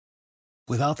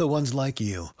Without the ones like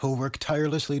you, who work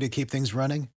tirelessly to keep things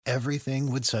running,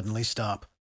 everything would suddenly stop.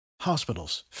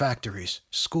 Hospitals, factories,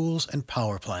 schools, and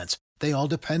power plants, they all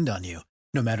depend on you.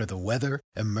 No matter the weather,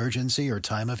 emergency, or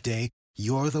time of day,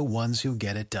 you're the ones who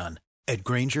get it done. At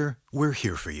Grainger, we're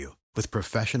here for you with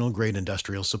professional-grade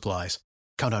industrial supplies.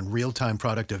 Count on real-time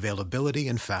product availability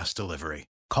and fast delivery.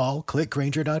 Call, click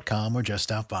Grainger.com, or just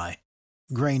stop by.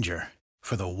 Grainger,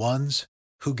 for the ones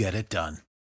who get it done.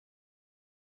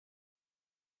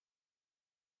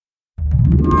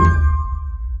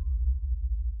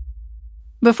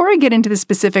 Before I get into the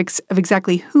specifics of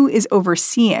exactly who is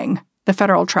overseeing the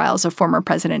federal trials of former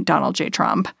President Donald J.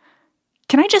 Trump,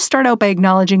 can I just start out by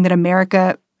acknowledging that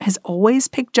America has always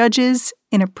picked judges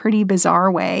in a pretty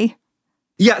bizarre way?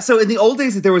 Yeah, so in the old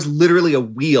days, there was literally a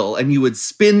wheel, and you would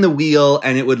spin the wheel,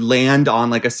 and it would land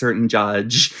on like a certain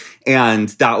judge, and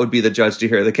that would be the judge to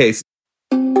hear the case.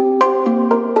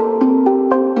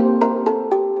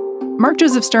 Mark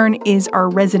Joseph Stern is our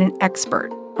resident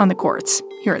expert on the courts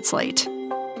here at Slate.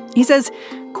 He says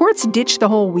courts ditched the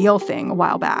whole wheel thing a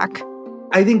while back.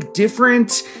 I think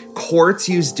different courts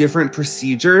use different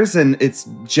procedures, and it's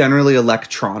generally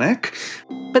electronic.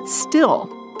 But still,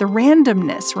 the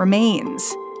randomness remains.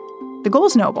 The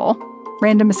goal's noble.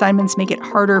 Random assignments make it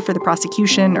harder for the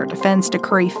prosecution or defense to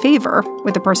curry favor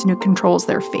with the person who controls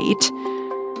their fate.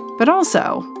 But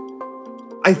also,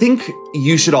 I think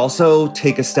you should also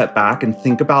take a step back and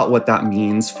think about what that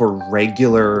means for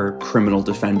regular criminal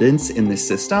defendants in this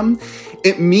system.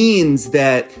 It means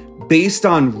that based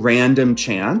on random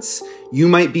chance, you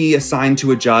might be assigned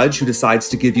to a judge who decides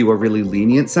to give you a really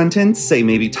lenient sentence, say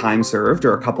maybe time served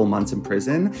or a couple months in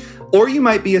prison. Or you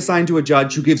might be assigned to a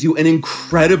judge who gives you an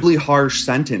incredibly harsh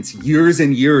sentence, years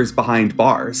and years behind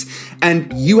bars,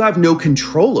 and you have no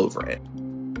control over it.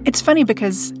 It's funny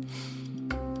because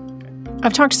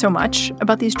I've talked so much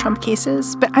about these Trump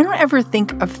cases, but I don't ever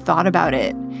think I've thought about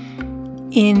it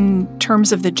in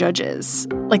terms of the judges.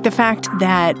 Like the fact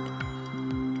that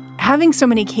having so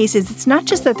many cases, it's not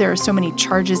just that there are so many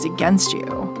charges against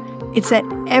you. It's that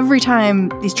every time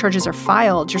these charges are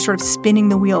filed, you're sort of spinning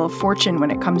the wheel of fortune when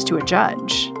it comes to a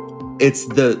judge. It's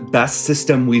the best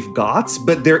system we've got,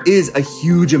 but there is a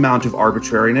huge amount of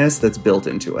arbitrariness that's built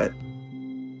into it.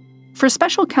 For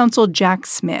special counsel Jack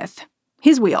Smith,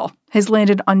 his wheel has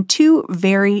landed on two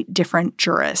very different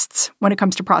jurists when it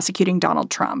comes to prosecuting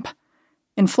Donald Trump.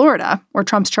 In Florida, where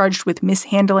Trump's charged with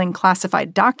mishandling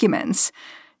classified documents,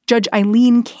 Judge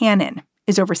Aileen Cannon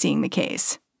is overseeing the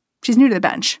case. She's new to the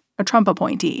bench, a Trump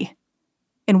appointee.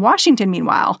 In Washington,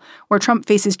 meanwhile, where Trump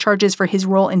faces charges for his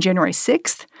role in January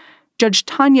 6th, Judge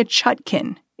Tanya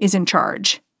Chutkin is in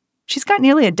charge. She's got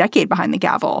nearly a decade behind the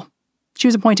gavel. She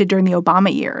was appointed during the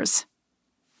Obama years.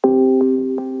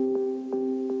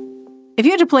 If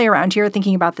you had to play around here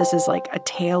thinking about this as like a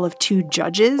tale of two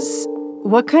judges,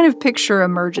 what kind of picture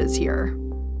emerges here?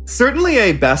 Certainly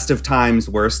a best of times,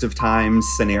 worst of times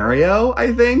scenario,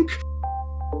 I think.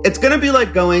 It's going to be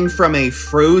like going from a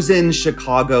frozen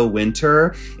Chicago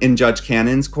winter in Judge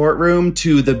Cannon's courtroom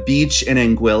to the beach in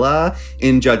Anguilla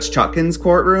in Judge Chutkin's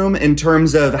courtroom in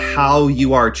terms of how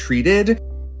you are treated.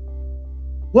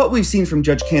 What we've seen from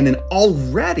Judge Cannon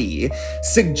already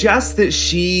suggests that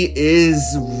she is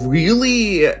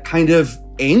really kind of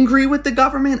angry with the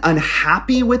government,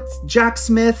 unhappy with Jack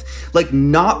Smith, like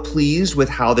not pleased with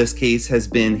how this case has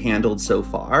been handled so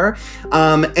far,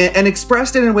 and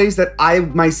expressed it in ways that I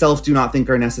myself do not think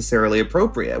are necessarily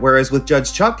appropriate. Whereas with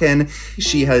Judge Chutkin,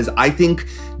 she has, I think,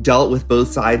 dealt with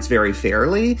both sides very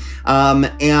fairly.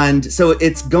 And so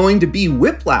it's going to be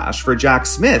whiplash for Jack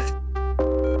Smith.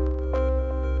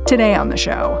 Today on the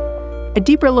show, a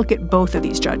deeper look at both of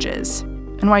these judges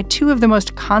and why two of the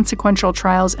most consequential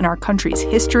trials in our country's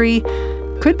history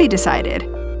could be decided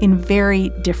in very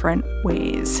different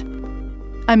ways.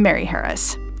 I'm Mary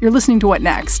Harris. You're listening to What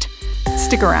Next?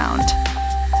 Stick around.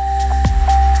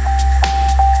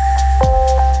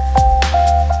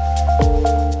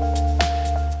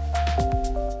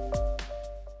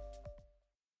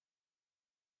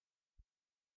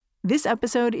 This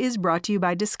episode is brought to you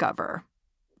by Discover.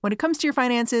 When it comes to your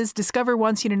finances, Discover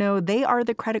wants you to know they are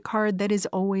the credit card that is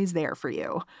always there for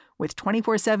you. With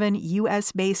 24/7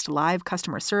 U.S.-based live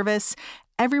customer service,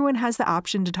 everyone has the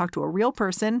option to talk to a real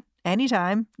person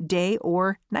anytime, day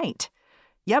or night.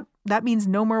 Yep, that means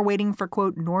no more waiting for,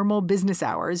 quote, normal business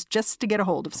hours just to get a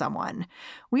hold of someone.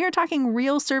 We are talking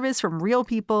real service from real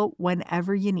people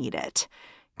whenever you need it.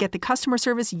 Get the customer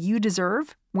service you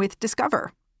deserve with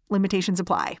Discover. Limitations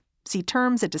apply. See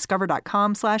terms at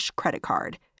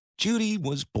discover.com/creditcard. Judy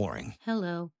was boring.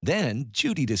 Hello. Then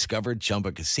Judy discovered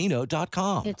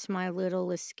ChumbaCasino.com. It's my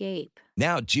little escape.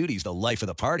 Now Judy's the life of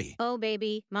the party. Oh,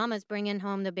 baby, mama's bringing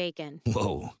home the bacon.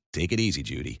 Whoa, take it easy,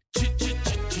 Judy.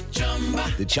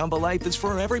 The Chumba life is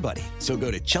for everybody. So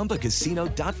go to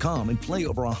ChumbaCasino.com and play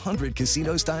over 100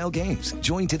 casino-style games.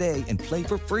 Join today and play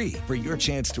for free for your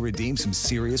chance to redeem some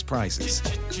serious prizes.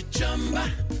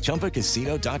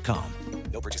 ChumbaCasino.com.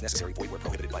 No purchase necessary. Void where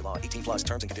prohibited by law. 18 plus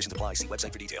terms and conditions apply. See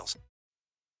website for details.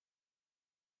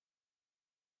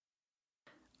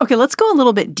 Okay, let's go a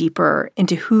little bit deeper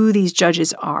into who these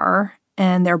judges are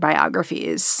and their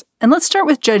biographies. And let's start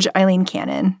with Judge Aileen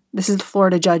Cannon. This is the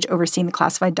Florida judge overseeing the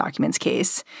classified documents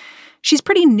case. She's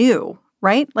pretty new,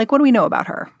 right? Like, what do we know about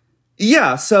her?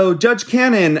 Yeah, so Judge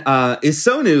Cannon is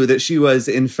so new that she was,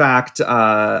 in fact,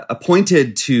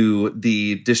 appointed to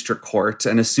the district court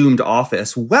and assumed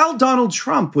office while Donald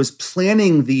Trump was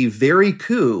planning the very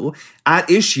coup at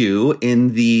issue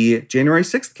in the January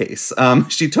 6th case.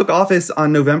 She took office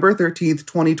on November 13th,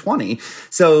 2020.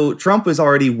 So Trump was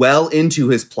already well into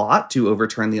his plot to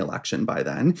overturn the election by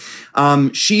then.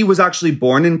 She was actually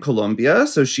born in Colombia,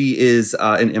 so she is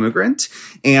an immigrant.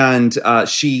 And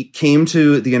she came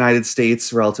to the United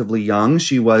States relatively young.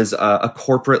 She was a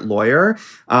corporate lawyer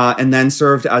and then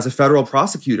served as a federal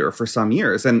prosecutor for some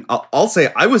years. And I'll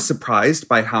say I was surprised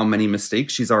by how many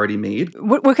mistakes she's already made.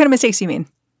 What kind of mistakes do you mean?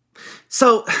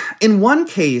 So in one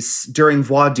case during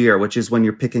voir dire, which is when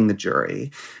you're picking the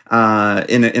jury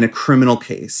in a criminal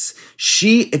case,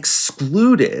 she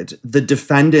excluded the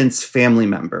defendant's family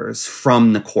members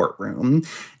from the courtroom.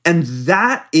 And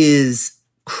that is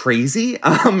crazy.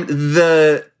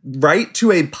 The right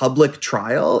to a public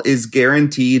trial is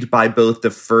guaranteed by both the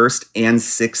First and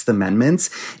Sixth Amendments.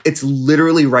 It's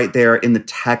literally right there in the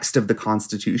text of the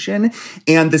Constitution.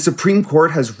 And the Supreme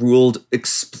Court has ruled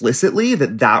explicitly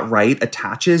that that right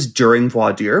attaches during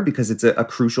voir dire because it's a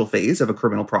crucial phase of a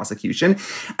criminal prosecution.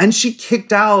 And she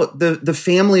kicked out the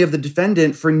family of the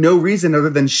defendant for no reason other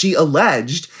than she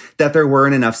alleged that there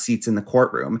weren't enough seats in the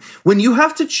courtroom. When you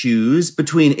have to choose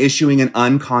between issuing an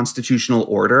unconstitutional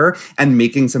order and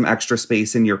making some extra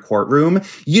space in your courtroom,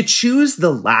 you choose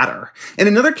the latter. In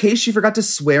another case, she forgot to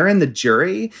swear in the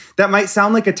jury. That might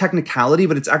sound like a technicality,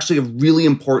 but it's actually a really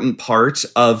important part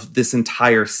of this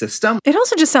entire system. It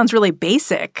also just sounds really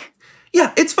basic.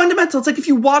 Yeah, it's fundamental. It's like if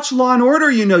you watch Law and Order,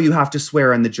 you know you have to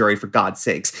swear in the jury, for God's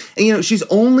sakes. And, you know, she's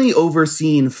only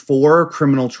overseen 4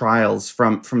 criminal trials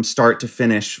from start to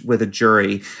finish with a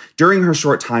jury during her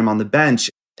short time on the bench.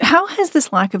 How has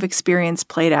this lack of experience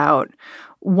played out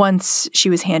once she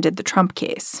was handed the Trump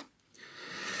case?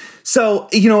 So,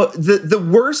 you know, the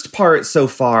worst part so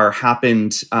far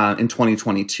happened in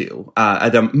 2022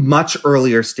 at a much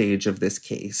earlier stage of this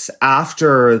case,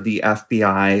 after the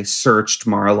FBI searched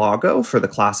Mar-a-Lago for the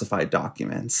classified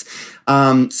documents.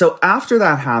 So after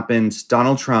that happened,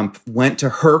 Donald Trump went to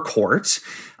her court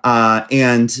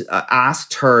and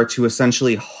asked her to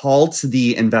essentially halt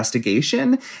the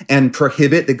investigation and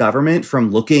prohibit the government from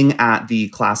looking at the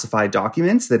classified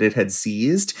documents that it had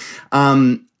seized.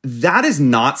 That is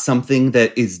not something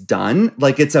that is done.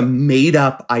 Like, it's a made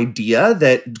up idea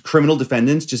that criminal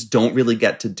defendants just don't really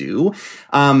get to do.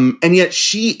 And yet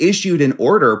she issued an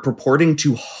order purporting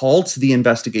to halt the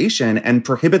investigation and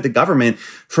prohibit the government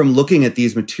from looking at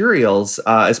these materials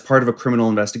as part of a criminal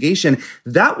investigation.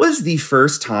 That was the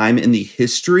first time in the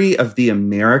history of the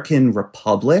American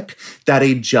Republic that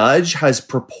a judge has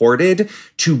purported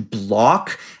to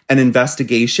block an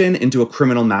investigation into a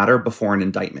criminal matter before an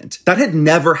indictment. That had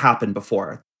never happened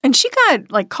before. And she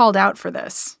got, called out for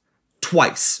this.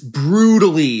 Twice,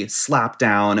 brutally slapped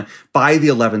down by the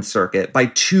 11th Circuit, by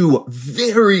 2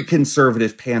 very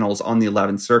conservative panels on the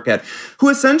 11th Circuit, who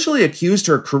essentially accused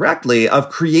her correctly of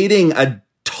creating a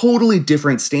totally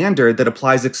different standard that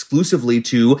applies exclusively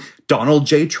to Donald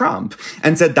J. Trump,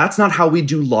 and said that's not how we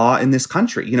do law in this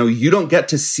country. You know, you don't get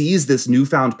to seize this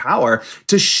newfound power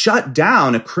to shut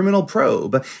down a criminal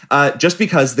probe just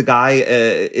because the guy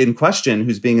in question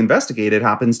who's being investigated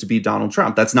happens to be Donald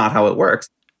Trump. That's not how it works.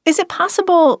 Is it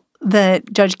possible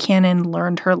that Judge Cannon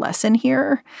learned her lesson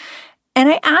here? And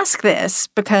I ask this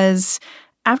because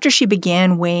after she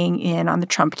began weighing in on the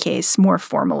Trump case more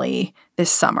formally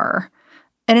this summer,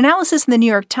 an analysis in the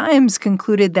New York Times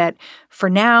concluded that, for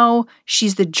now,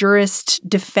 she's the jurist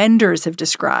defenders have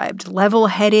described,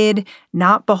 level-headed,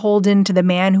 not beholden to the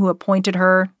man who appointed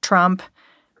her, Trump.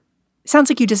 Sounds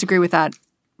like you disagree with that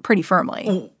pretty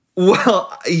firmly.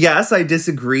 Well, yes, I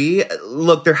disagree.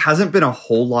 Look, there hasn't been a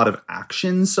whole lot of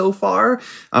action so far.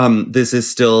 This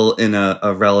is still in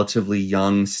a relatively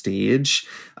young stage.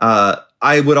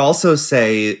 I would also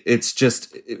say it's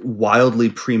just wildly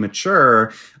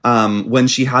premature when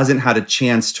she hasn't had a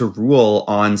chance to rule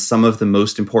on some of the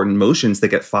most important motions that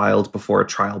get filed before a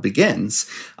trial begins.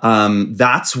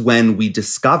 That's when we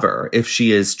discover if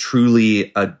she is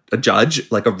truly a judge,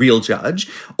 like a real judge,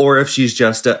 or if she's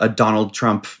just a Donald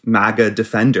Trump MAGA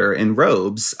defender in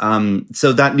robes.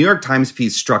 So that New York Times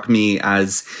piece struck me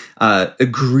as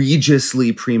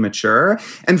egregiously premature.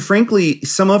 And frankly,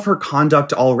 some of her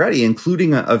conduct already,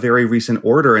 including a very recent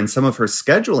order and some of her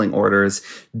scheduling orders,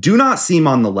 do not seem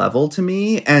on the level to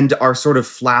me and are sort of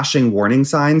flashing warning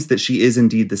signs that she is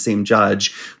indeed the same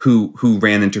judge who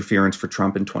ran interference for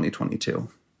Trump in 2022.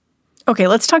 Okay,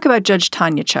 let's talk about Judge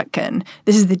Tanya Chutkan.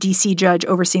 This is the D.C. judge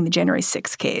overseeing the January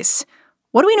 6th case.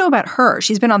 What do we know about her?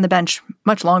 She's been on the bench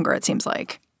much longer, it seems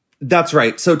like. That's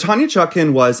right. So Tanya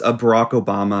Chutkan was a Barack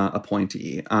Obama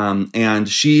appointee, and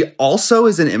she also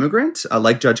is an immigrant,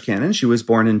 like Judge Cannon. She was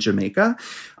born in Jamaica,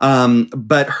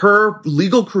 but her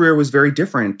legal career was very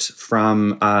different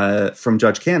from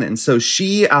Judge Cannon. So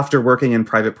she, after working in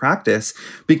private practice,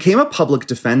 became a public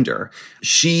defender.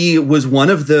 She was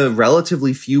one of the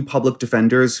relatively few public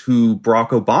defenders who Barack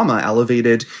Obama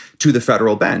elevated to the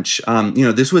federal bench.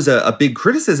 This was a big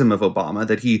criticism of Obama,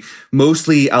 that he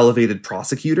mostly elevated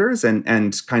prosecutors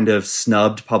and kind of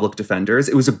snubbed public defenders.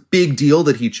 It was a big deal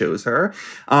that he chose her.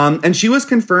 And she was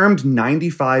confirmed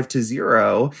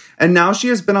 95-0. And now she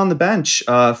has been on the bench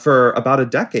for about a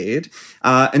decade.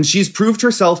 And she's proved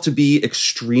herself to be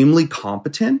extremely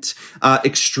competent,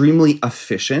 extremely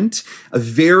efficient,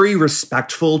 very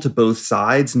respectful to both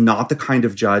sides, not the kind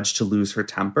of judge to lose her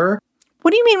temper.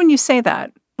 What do you mean when you say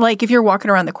that? Like, if you're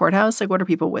walking around the courthouse, like, what are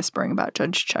people whispering about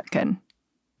Judge Chutkan?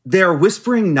 They're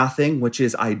whispering nothing, which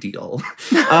is ideal.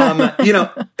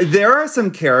 There are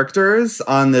some characters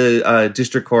on the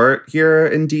district court here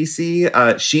in D.C.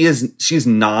 She's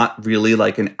not really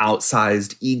like an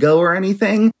outsized ego or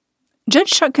anything. Judge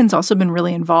Chutkan's also been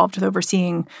really involved with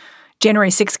overseeing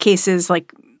January 6 cases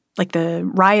like the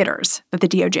rioters that the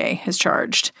DOJ has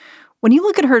charged. When you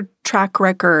look at her track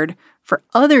record for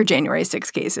other January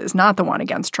 6 cases, not the one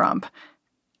against Trump,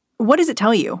 what does it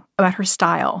tell you about her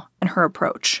style and her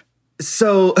approach?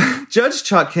 So Judge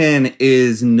Chutkan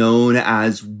is known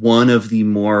as one of the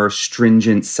more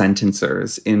stringent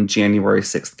sentencers in January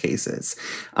 6th cases.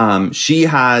 She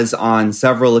has on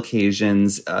several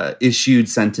occasions issued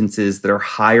sentences that are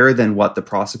higher than what the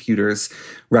prosecutors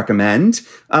recommend.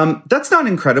 That's not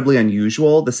incredibly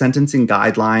unusual. The sentencing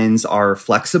guidelines are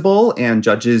flexible and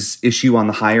judges issue on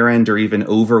the higher end or even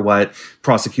over what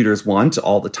prosecutors want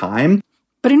all the time.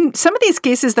 But in some of these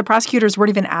cases, the prosecutors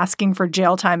weren't even asking for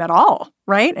jail time at all,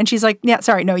 right? And she's like, yeah,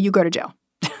 sorry, no, you go to jail.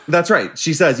 That's right.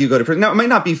 She says you go to prison. Now, it might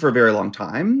not be for a very long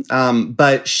time,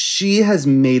 but she has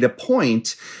made a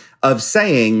point of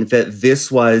saying that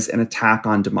this was an attack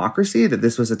on democracy, that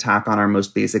this was an attack on our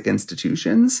most basic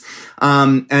institutions,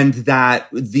 and that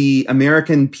the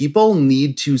American people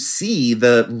need to see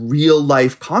the real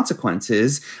life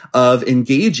consequences of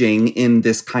engaging in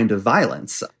this kind of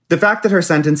violence. The fact that her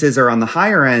sentences are on the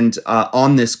higher end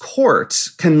on this court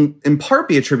can in part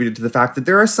be attributed to the fact that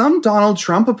there are some Donald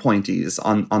Trump appointees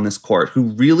on this court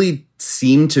who really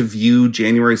seem to view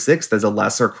January 6th as a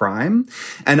lesser crime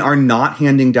and are not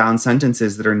handing down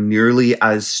sentences that are nearly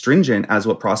as stringent as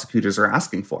what prosecutors are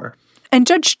asking for. And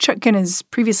Judge Chutkan has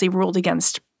previously ruled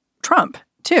against Trump,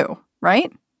 too, right?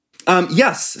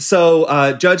 Yes. So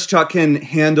Judge Chutkan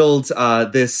handled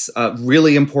this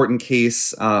really important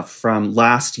case from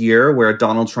last year where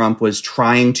Donald Trump was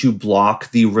trying to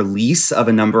block the release of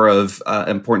a number of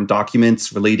important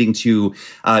documents relating to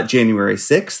January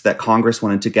 6th that Congress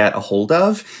wanted to get a hold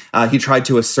of. He tried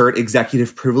to assert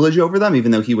executive privilege over them,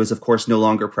 even though he was, of course, no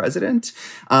longer president.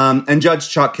 And Judge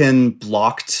Chutkan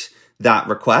blocked that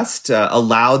request,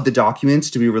 allowed the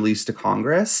documents to be released to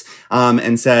Congress,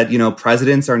 and said,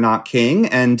 presidents are not king,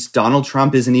 and Donald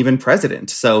Trump isn't even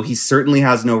president. So he certainly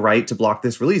has no right to block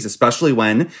this release, especially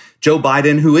when Joe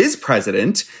Biden, who is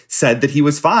president, said that he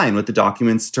was fine with the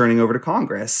documents turning over to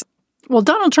Congress. Well,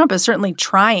 Donald Trump is certainly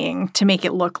trying to make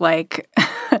it look like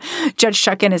Judge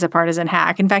Chutkan is a partisan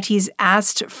hack. In fact, he's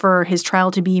asked for his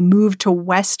trial to be moved to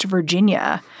West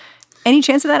Virginia. Any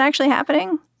chance of that actually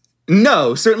happening?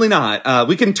 No, certainly not.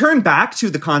 We can turn back to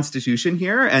the Constitution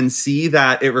here and see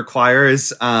that it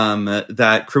requires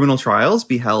that criminal trials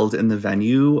be held in the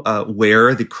venue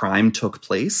where the crime took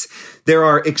place. There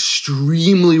are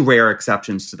extremely rare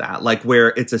exceptions to that, like where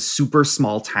it's a super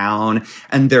small town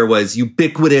and there was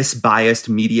ubiquitous biased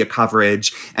media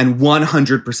coverage and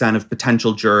 100% of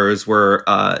potential jurors were,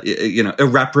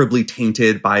 irreparably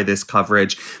tainted by this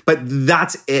coverage. But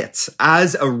that's it.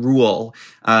 As a rule,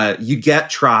 you get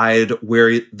tried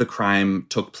where the crime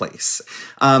took place.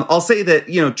 I'll say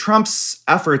that, Trump's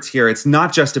efforts here, it's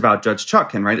not just about Judge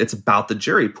Chutkan, right? It's about the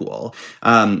jury pool.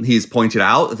 He's pointed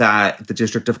out that the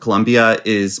District of Columbia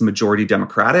is majority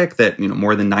Democratic, that,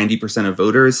 more than 90% of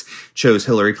voters chose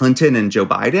Hillary Clinton and Joe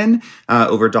Biden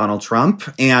over Donald Trump.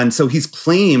 And so he's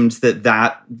claimed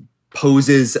that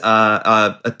poses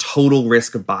a total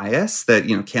risk of bias that,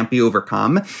 can't be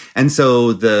overcome. And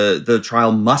so the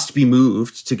trial must be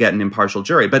moved to get an impartial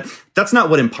jury. But that's not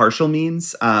what impartial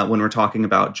means when we're talking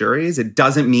about juries. It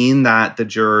doesn't mean that the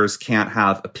jurors can't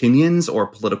have opinions or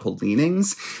political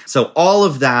leanings. So all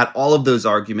of those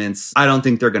arguments, I don't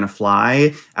think they're going to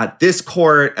fly at this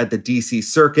court, at the DC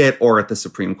Circuit, or at the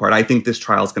Supreme Court. I think this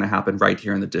trial is going to happen right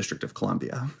here in the District of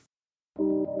Columbia.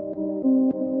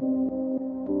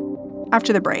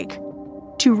 After the break,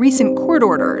 to recent court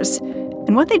orders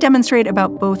and what they demonstrate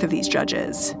about both of these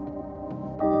judges.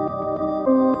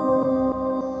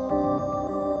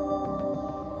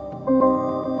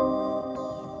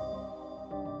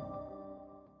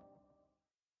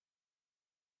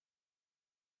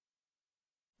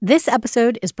 This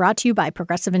episode is brought to you by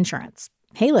Progressive Insurance.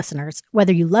 Hey, listeners,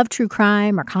 whether you love true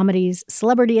crime or comedies,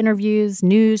 celebrity interviews,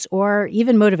 news, or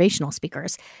even motivational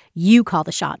speakers, you call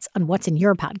the shots on what's in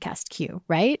your podcast queue,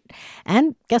 right?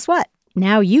 And guess what?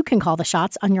 Now you can call the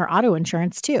shots on your auto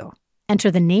insurance, too.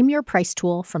 Enter the Name Your Price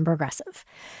tool from Progressive.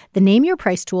 The Name Your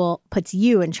Price tool puts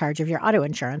you in charge of your auto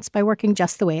insurance by working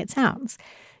just the way it sounds.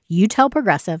 You tell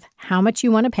Progressive how much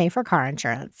you want to pay for car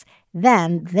insurance.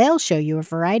 Then they'll show you a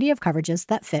variety of coverages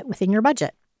that fit within your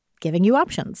budget, giving you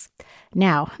options.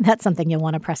 Now, that's something you'll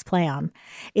want to press play on.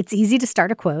 It's easy to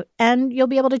start a quote, and you'll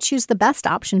be able to choose the best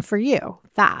option for you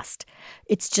fast.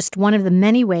 It's just one of the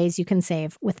many ways you can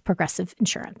save with Progressive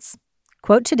Insurance.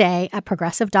 Quote today at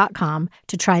Progressive.com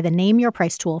to try the Name Your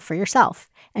Price tool for yourself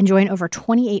and join over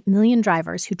 28 million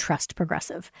drivers who trust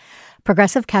Progressive.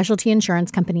 Progressive Casualty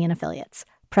Insurance Company and Affiliates.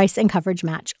 Price and coverage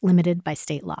match limited by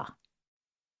state law.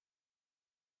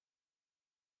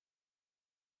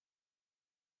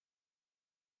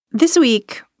 This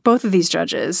week, both of these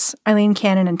judges, Aileen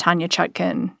Cannon and Tanya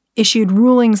Chutkan, issued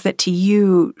rulings that to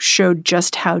you showed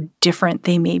just how different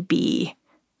they may be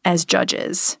as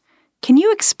judges. Can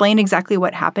you explain exactly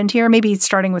what happened here? Maybe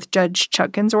starting with Judge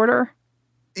Chutkan's order?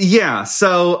 Yeah.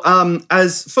 So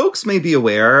as folks may be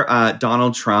aware,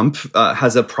 Donald Trump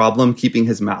has a problem keeping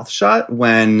his mouth shut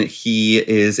when he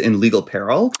is in legal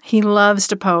peril. He loves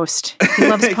to post. He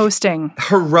loves posting.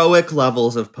 Heroic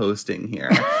levels of posting here.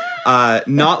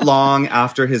 Not long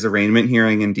after his arraignment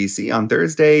hearing in DC on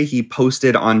Thursday, he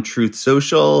posted on Truth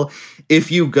Social,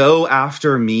 "If you go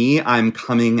after me, I'm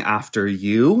coming after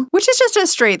you." Which is just a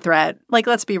straight threat. Like,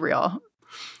 let's be real.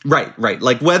 Right.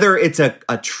 Like whether it's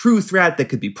a true threat that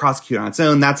could be prosecuted on its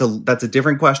own, that's a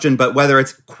different question. But whether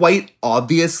it's quite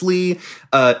obviously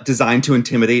designed to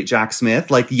intimidate Jack Smith,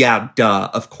 like, yeah,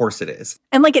 duh, of course it is.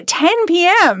 And like at 10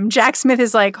 p.m., Jack Smith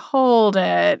is like, hold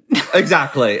it.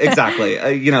 Exactly.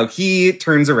 He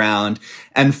turns around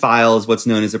and files what's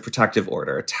known as a protective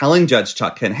order, telling Judge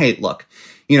Chutkan, hey, look,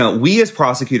 we as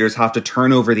prosecutors have to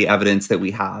turn over the evidence that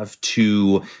we have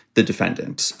to the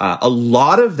defendant. A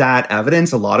lot of that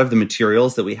evidence, a lot of the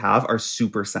materials that we have are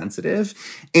super sensitive.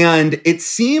 And it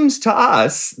seems to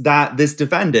us that this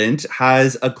defendant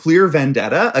has a clear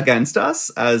vendetta against us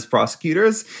as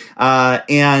prosecutors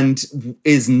and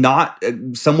is not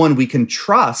someone we can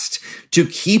trust to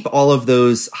keep all of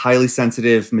those highly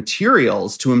sensitive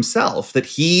materials to himself, that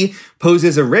he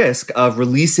poses a risk of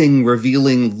releasing,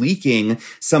 revealing, leaking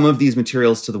some of these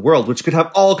materials to the world, which could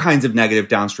have all kinds of negative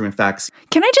downstream effects.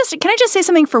 Can I just say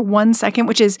something for 1 second,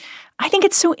 which is, I think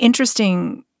it's so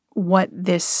interesting what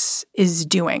this is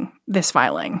doing, this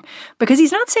filing, because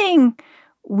he's not saying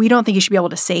we don't think you should be able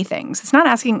to say things. It's not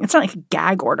like a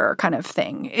gag order kind of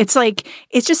thing. It's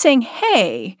just saying,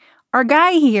 hey, our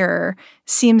guy here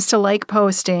seems to like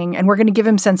posting and we're going to give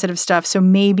him sensitive stuff. So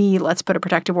maybe let's put a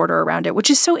protective order around it, which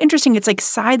is so interesting. It's like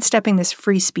sidestepping this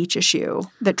free speech issue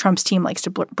that Trump's team likes to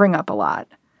bring up a lot.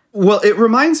 Well, it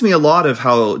reminds me a lot of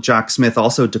how Jack Smith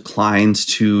also declined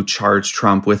to charge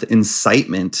Trump with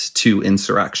incitement to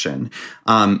insurrection,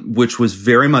 which was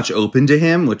very much open to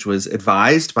him, which was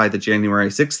advised by the January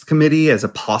 6th committee as a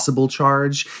possible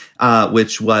charge,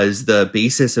 which was the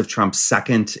basis of Trump's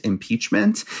second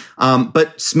impeachment.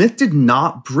 But Smith did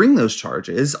not bring those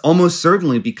charges, almost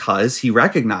certainly because he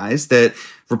recognized that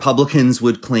Republicans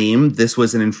would claim this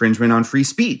was an infringement on free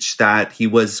speech, that he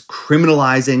was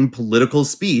criminalizing political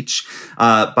speech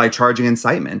by charging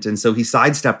incitement. And so he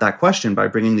sidestepped that question by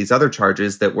bringing these other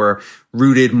charges that were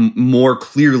rooted more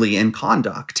clearly in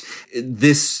conduct.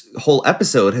 This whole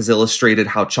episode has illustrated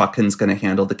how Chutkan's going to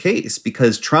handle the case,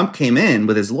 because Trump came in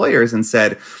with his lawyers and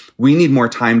said, we need more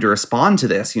time to respond to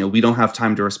this. We don't have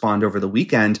time to respond over the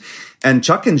weekend. And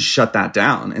Chutkan shut that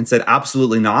down and said,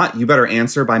 absolutely not. You better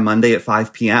answer by Monday at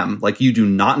 5 p.m. Like, you do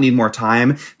not need more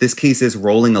time. This case is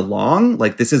rolling along.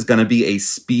 Like, this is going to be a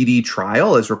speedy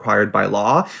trial as required by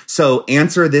law. So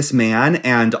answer this man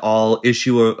and I'll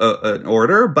issue an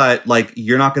order. But like,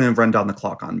 you're not going to run down the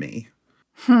clock on me.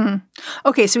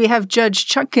 Okay, so we have Judge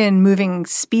Chutkan moving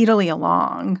speedily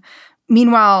along.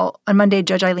 Meanwhile, on Monday,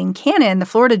 Judge Eileen Cannon, the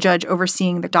Florida judge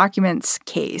overseeing the documents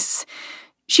case,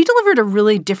 she delivered a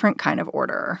really different kind of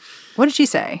order. What did she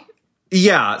say?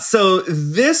 Yeah, so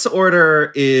this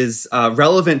order is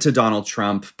relevant to Donald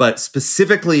Trump, but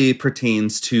specifically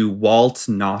pertains to Walt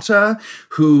Nauta,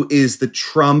 who is the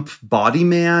Trump body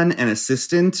man and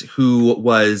assistant who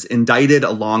was indicted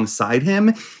alongside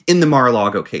him in the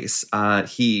Mar-a-Lago case.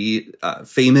 He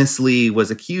famously was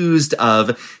accused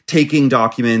of taking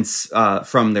documents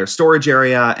from their storage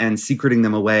area and secreting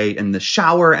them away in the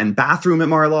shower and bathroom at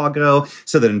Mar-a-Lago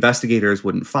so that investigators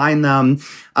wouldn't find them.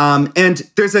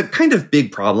 And there's a kind of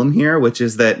big problem here, which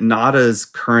is that Nauta's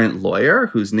current lawyer,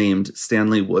 who's named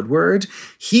Stanley Woodward,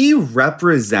 he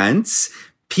represents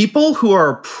people who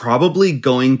are probably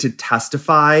going to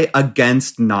testify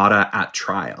against Nauta at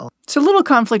trial. So a little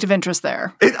conflict of interest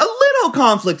there. A little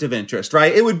conflict of interest,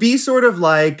 right? It would be sort of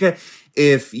like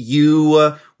if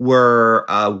you were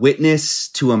a witness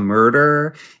to a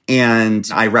murder and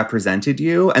I represented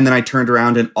you, and then I turned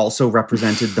around and also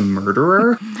represented the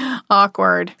murderer.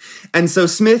 Awkward. And so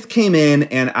Smith came in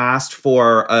and asked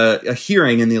for a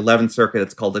hearing in the 11th Circuit.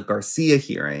 It's called a Garcia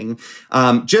hearing,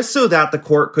 just so that the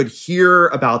court could hear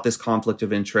about this conflict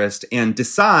of interest and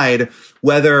decide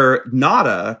whether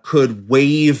Nauta could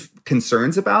waive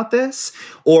concerns about this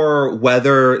or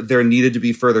whether there needed to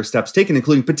be further steps taken,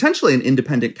 including potentially an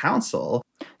independent counsel.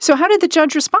 So how did the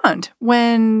judge respond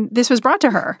when this was brought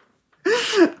to her?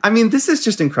 I mean, this is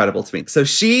just incredible to me. So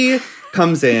she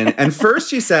comes in and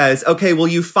first she says, okay, well,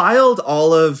 you filed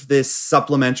all of this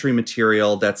supplementary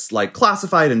material that's like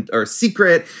classified or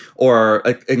secret or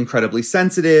incredibly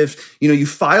sensitive. You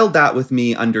filed that with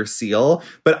me under seal,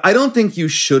 but I don't think you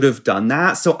should have done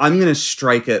that. So I'm going to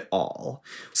strike it all.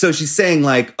 So she's saying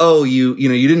like, oh, you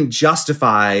didn't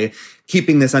justify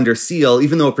keeping this under seal,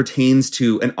 even though it pertains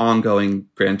to an ongoing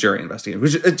grand jury investigation,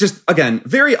 which is just, again,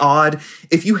 very odd.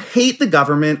 If you hate the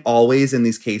government always in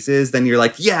these cases, then you're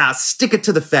like, yeah, stick it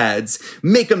to the feds,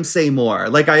 make them say more.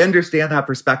 Like, I understand that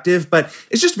perspective, but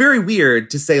it's just very weird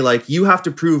to say, like, you have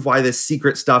to prove why this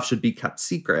secret stuff should be kept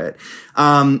secret.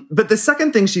 But the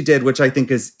second thing she did, which I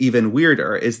think is even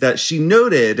weirder, is that she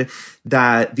noted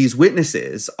that these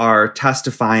witnesses are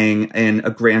testifying in a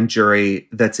grand jury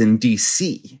that's in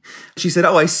D.C. She said,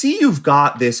 oh, I see you've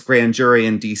got this grand jury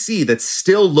in D.C. that's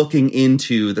still looking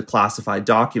into the classified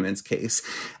documents case.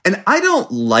 And I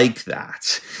don't like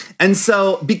that. And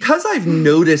so because I've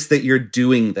noticed that you're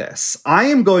doing this, I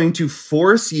am going to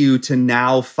force you to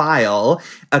now file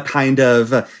a kind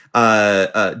of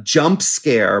jump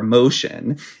scare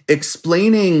motion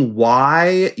explaining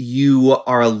why you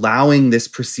are allowing this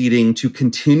proceeding to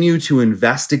continue to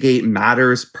investigate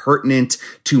matters pertinent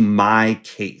to my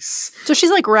case. So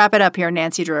she's like, wrap it up here,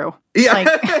 Nancy Drew. Yeah. Like,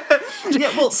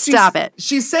 yeah, well, stop it.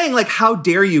 She's saying, like, how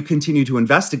dare you continue to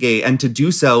investigate and to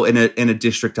do so in a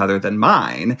district other than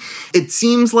mine? It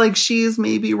seems like she's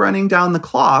maybe running down the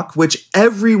clock, which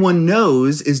everyone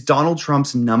knows is Donald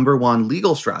Trump's number one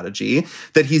legal strategy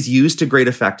that he's used to great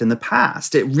effect in the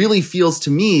past. It really feels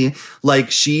to me like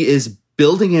she is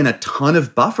building in a ton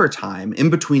of buffer time in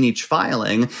between each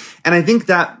filing. And I think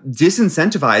that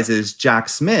disincentivizes Jack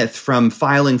Smith from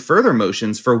filing further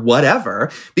motions for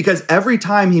whatever, because every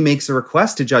time he makes a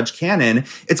request to Judge Cannon,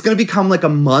 it's going to become like a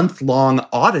month-long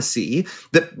odyssey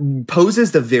that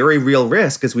poses the very real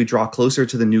risk as we draw closer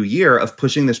to the new year of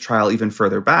pushing this trial even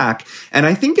further back. And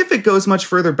I think if it goes much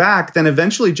further back, then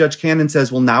eventually Judge Cannon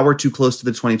says, well, now we're too close to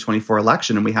the 2024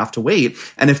 election and we have to wait.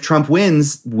 And if Trump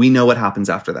wins, we know what happens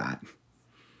after that.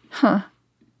 Huh.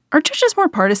 Are judges more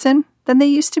partisan than they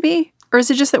used to be? Or is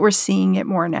it just that we're seeing it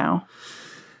more now?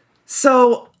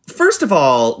 So, first of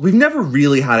all, we've never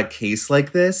really had a case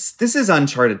like this. This is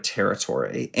uncharted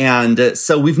territory. And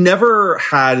so we've never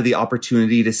had the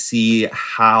opportunity to see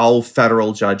how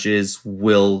federal judges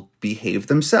will behave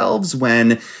themselves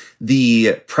when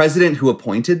the president who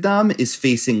appointed them is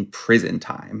facing prison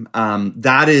time.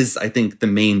 That is, I think, the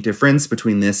main difference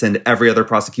between this and every other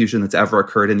prosecution that's ever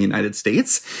occurred in the United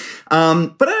States.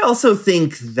 But I also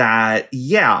think that,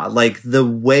 like the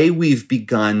way we've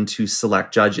begun to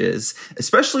select judges,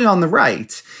 especially on the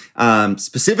right,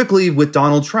 specifically with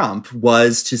Donald Trump,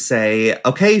 was to say,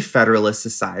 okay, Federalist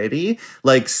Society,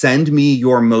 like send me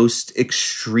your most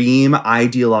extreme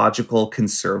ideological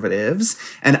conservatives,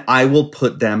 and I will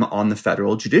put them on the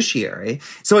federal judiciary.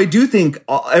 So I do think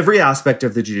every aspect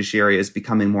of the judiciary is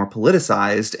becoming more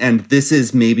politicized, and this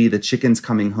is maybe the chickens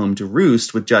coming home to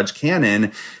roost with Judge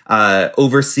Cannon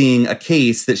overseeing a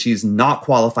case that she's not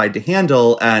qualified to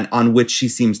handle and on which she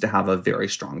seems to have a very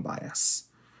strong bias.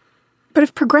 But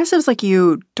if progressives like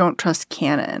you don't trust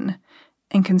Cannon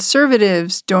and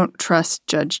conservatives don't trust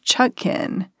Judge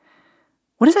Chutkan,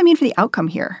 what does that mean for the outcome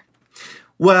here?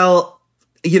 Well,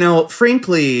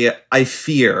 frankly, I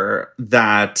fear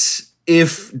that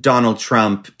if Donald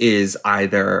Trump is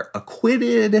either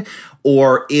acquitted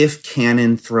or if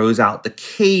Cannon throws out the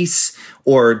case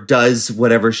or does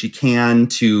whatever she can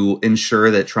to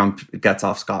ensure that Trump gets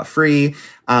off scot-free,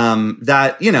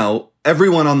 that,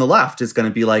 everyone on the left is going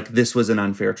to be like, this was an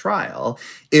unfair trial.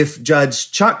 If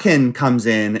Judge Chutkan comes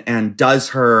in and does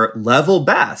her level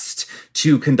best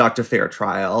to conduct a fair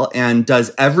trial and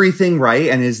does everything right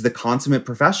and is the consummate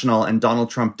professional and Donald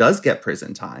Trump does get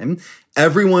prison time,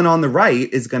 everyone on the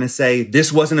right is going to say,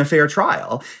 this wasn't a fair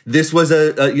trial. This was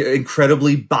a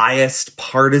incredibly biased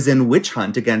partisan witch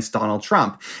hunt against Donald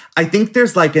Trump. I think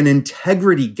there's like an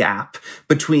integrity gap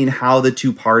between how the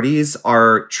two parties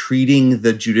are treating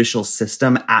the judicial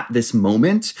system at this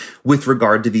moment with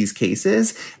regard to these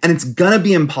cases. And it's going to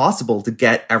be impossible to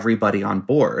get everybody on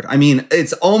board. I mean,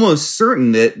 it's almost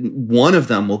certain that one of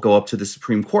them will go up to the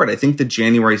Supreme Court. I think the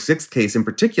January 6th case in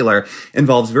particular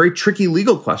involves very tricky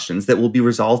legal questions that will be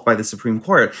resolved by the Supreme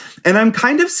Court. And I'm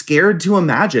kind of scared to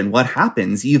imagine what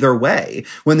happens either way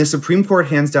when the Supreme Court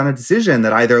hands down a decision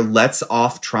that either lets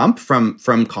off Trump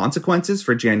from consequences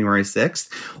for January 6th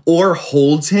or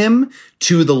holds him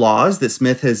to the laws that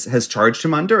Smith has charged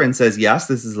him under and says, yes,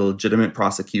 this is a legitimate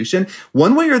prosecution.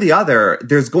 One way or the other,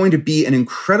 there's going to be an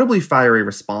incredibly fiery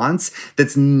response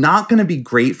that's not going to be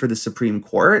great for the Supreme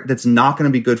Court, that's not going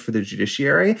to be good for the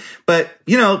judiciary. But,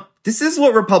 this is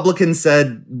what Republicans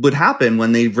said would happen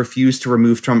when they refused to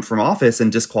remove Trump from office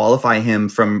and disqualify him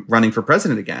from running for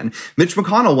president again. Mitch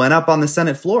McConnell went up on the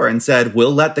Senate floor and said,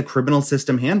 we'll let the criminal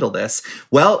system handle this.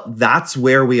 Well, that's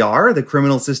where we are. The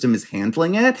criminal system is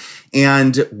handling it.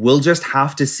 And we'll just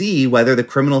have to see whether the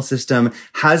criminal system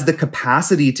has the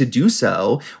capacity to do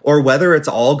so or whether it's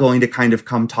all going to kind of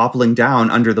come toppling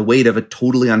down under the weight of a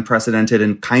totally unprecedented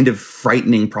and kind of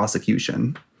frightening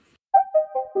prosecution.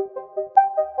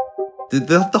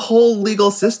 The whole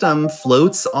legal system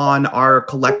floats on our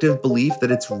collective belief that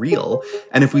it's real.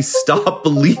 And if we stop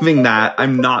believing that,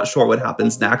 I'm not sure what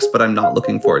happens next, but I'm not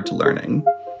looking forward to learning.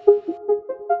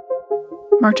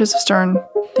 Mark Joseph Stern,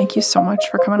 thank you so much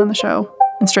for coming on the show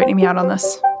and straightening me out on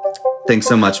this. Thanks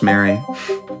so much, Mary.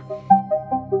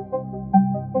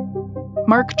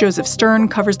 Mark Joseph Stern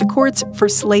covers the courts for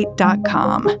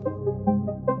Slate.com.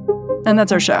 And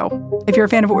that's our show. If you're a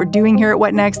fan of what we're doing here at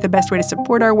What Next, the best way to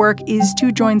support our work is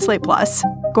to join Slate Plus.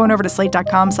 Going over to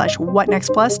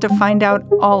slate.com/whatnextplus to find out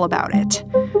all about it.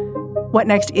 What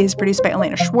Next is produced by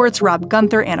Elena Schwartz, Rob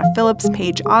Gunther, Anna Phillips,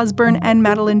 Paige Osborne, and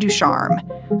Madeline Ducharme.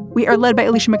 We are led by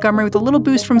Alicia Montgomery with a little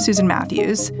boost from Susan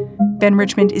Matthews. Ben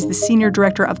Richmond is the Senior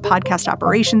Director of Podcast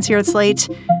Operations here at Slate.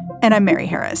 And I'm Mary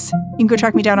Harris. You can go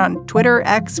track me down on Twitter,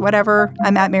 X, whatever.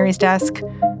 I'm at Mary's Desk.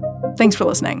 Thanks for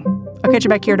listening. I'll catch you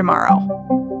back here tomorrow.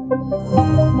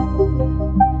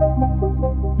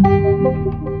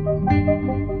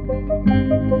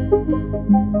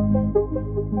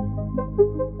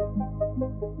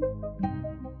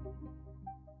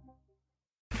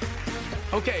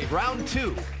 Okay, round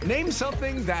two. Name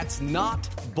something that's not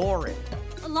boring.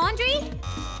 A laundry?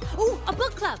 Ooh, a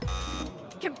book club.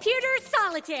 Computer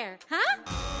solitaire, huh?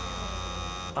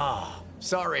 Ah,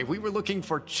 sorry, we were looking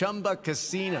for Chumba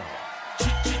Casino.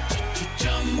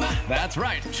 That's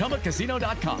right.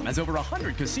 ChumbaCasino.com has over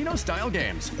 100 casino-style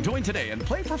games. Join today and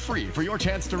play for free for your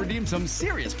chance to redeem some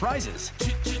serious prizes.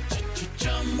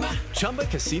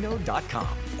 ChumbaCasino.com.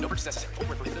 No purchase necessary. Void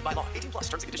where prohibited by law. 18+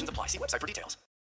 terms and conditions apply. See website for details.